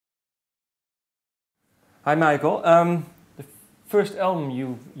Hi Michael. The first album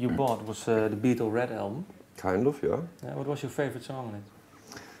you bought was the Beatles Red Album. Kind of, yeah. What was your favorite song on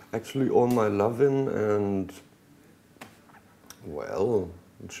it? Actually, All My Lovin' and, well,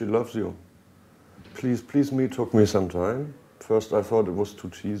 She Loves You. Please, Please Me took me some time. First I thought it was too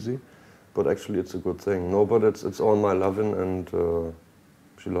cheesy, but actually it's a good thing. No, but it's All My Lovin' and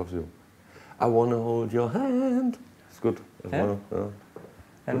She Loves You. I Wanna Hold Your Hand. It's good as well, yeah.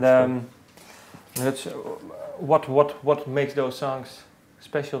 And that's, what makes those songs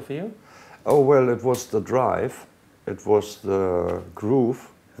special for you? Oh, well, it was the drive, it was the groove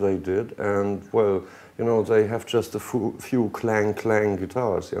they did, and, well, you know, they have just a few clang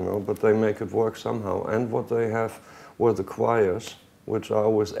guitars, you know, but they make it work somehow. And what they have were the choirs, which I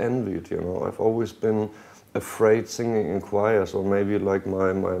always envied, you know. I've always been afraid singing in choirs, or maybe like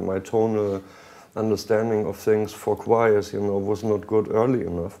my tonal understanding of things for choirs, you know, was not good early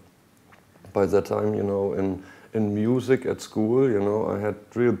enough. By that time, you know, in music at school, you know, I had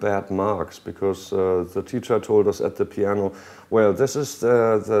real bad marks because the teacher told us at the piano, well, this is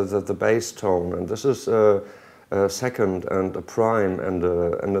the bass tone, and this is a second and a prime and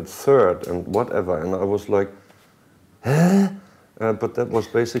a third and whatever, and I was like, huh? But that was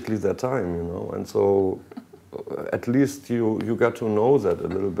basically their time, you know, and so at least you got to know that a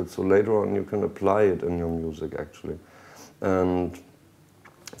little bit, so later on you can apply it in your music actually. And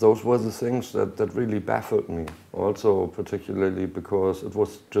those were the things that really baffled me, also particularly because it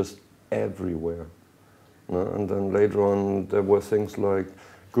was just everywhere. You know? And then later on there were things like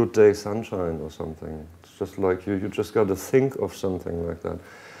Good Day Sunshine or something. It's just like you just got to think of something like that.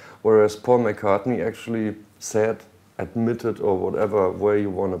 Whereas Paul McCartney actually said, admitted or whatever way you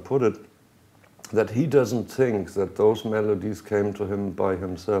want to put it, that he doesn't think that those melodies came to him by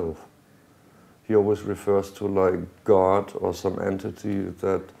himself. He always refers to like God or some entity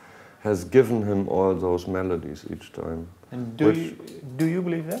that has given him all those melodies each time. And do you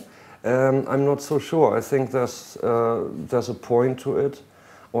believe that? I'm not so sure. I think there's a point to it,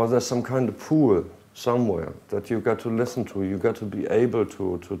 or there's some kind of pool somewhere that you got to listen to. You got to be able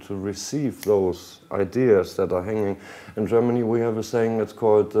to receive those ideas that are hanging. In Germany we have a saying that's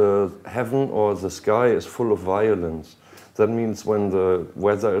called heaven or the sky is full of violins. That means when the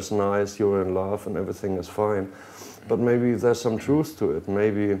weather is nice, you're in love and everything is fine. But maybe there's some truth to it.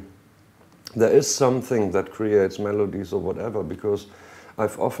 Maybe there is something that creates melodies or whatever, because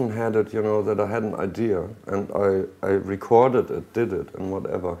I've often had it, you know, that I had an idea and I recorded it, did it and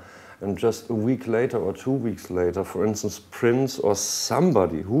whatever. And just a week later or 2 weeks later, for instance, Prince or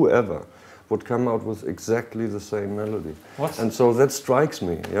somebody, whoever, would come out with exactly the same melody. And so that strikes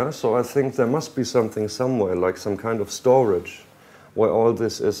me, yeah? So I think there must be something somewhere, like some kind of storage, where all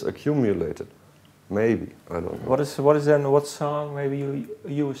this is accumulated. Maybe, I don't know. What song, maybe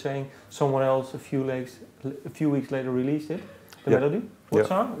you were saying someone else a few weeks later released it, the melody? What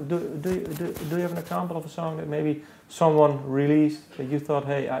song? Do you have an example of a song that maybe someone released that you thought,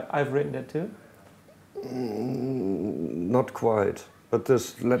 hey, I've written that too? Not quite. But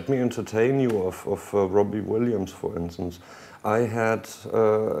this Let Me Entertain You of Robbie Williams, for instance. I had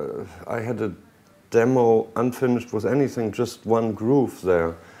a demo unfinished with anything, just one groove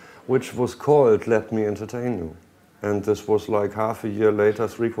there, which was called Let Me Entertain You. And this was like half a year later,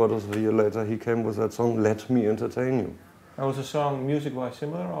 3/4 of a year later, he came with that song, Let Me Entertain You. And was the song music-wise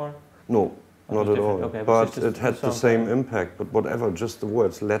similar, or? No, not at all. Okay, but it had the same impact, but whatever, just the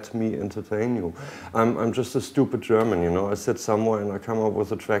words, let me entertain you. I'm just a stupid German, you know. I sit somewhere and I come up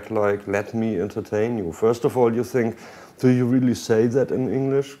with a track like, let me entertain you. First of all, you think, do you really say that in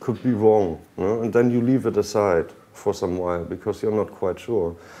English? Could be wrong, you know? And then you leave it aside for some while because you're not quite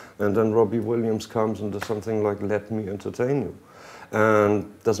sure. And then Robbie Williams comes and does something like, let me entertain you. And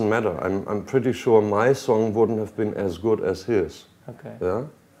doesn't matter, I'm pretty sure my song wouldn't have been as good as his. Okay. Yeah?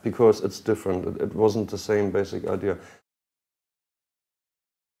 Because it's different, it wasn't the same basic idea.